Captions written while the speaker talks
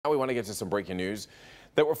We want to get to some breaking news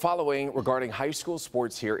that we're following regarding high school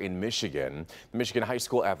sports here in Michigan. The Michigan High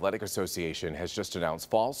School Athletic Association has just announced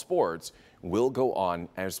fall sports will go on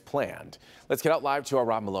as planned. Let's get out live to our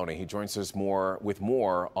Rob Maloney. He joins us with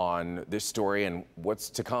more on this story and what's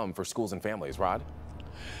to come for schools and families. Rod?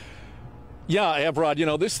 Yeah, Evrod, you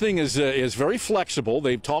know, this thing is very flexible.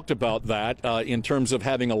 They've talked about that in terms of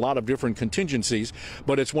having a lot of different contingencies,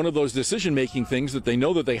 but it's one of those decision-making things that they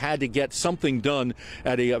know that they had to get something done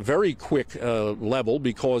at a very quick level,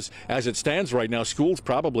 because as it stands right now, school's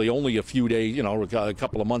probably only a few days, you know, a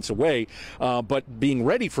couple of months away, but being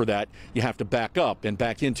ready for that, you have to back up and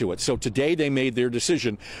back into it. So today they made their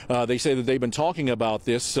decision. They say that they've been talking about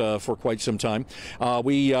this for quite some time.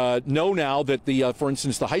 We know now that, for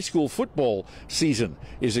instance, the high school football season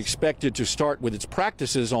is expected to start with its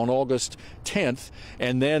practices on August 10th,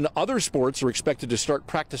 and then other sports are expected to start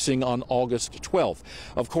practicing on August 12th.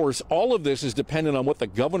 Of course, all of this is dependent on what the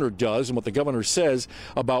governor does and what the governor says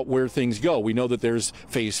about where things go. We know that there's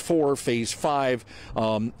phase 4, phase 5,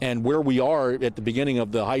 and where we are at the beginning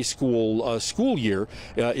of the high school school year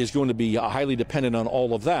is going to be highly dependent on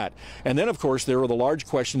all of that. And then, of course, there are the large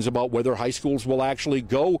questions about whether high schools will actually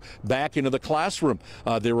go back into the classroom.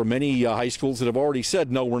 There were many high schools that have already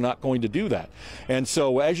said, no, we're not going to do that. And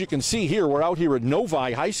so, as you can see here, we're out here at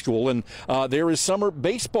Novi High School, and there is summer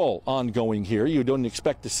baseball ongoing here. You don't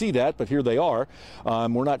expect to see that, but here they are.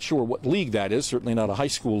 We're not sure what league that is, certainly not a high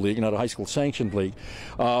school league, not a high school sanctioned league.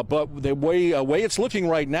 But the way it's looking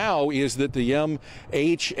right now is that the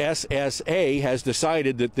MHSAA has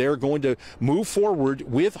decided that they're going to move forward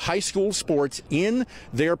with high school sports in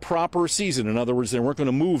their proper season. In other words, they weren't going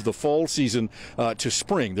to move the fall season to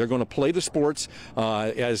spring. They're going to play the sports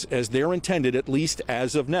as they're intended, at least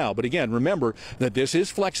as of now. But again, remember that this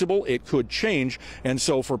is flexible. It could change. And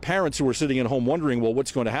so for parents who are sitting at home wondering, well,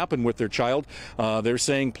 what's going to happen with their child, they're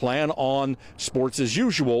saying plan on sports as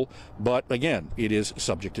usual. But again, it is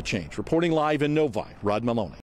subject to change. Reporting live in Novi, Rod Maloney.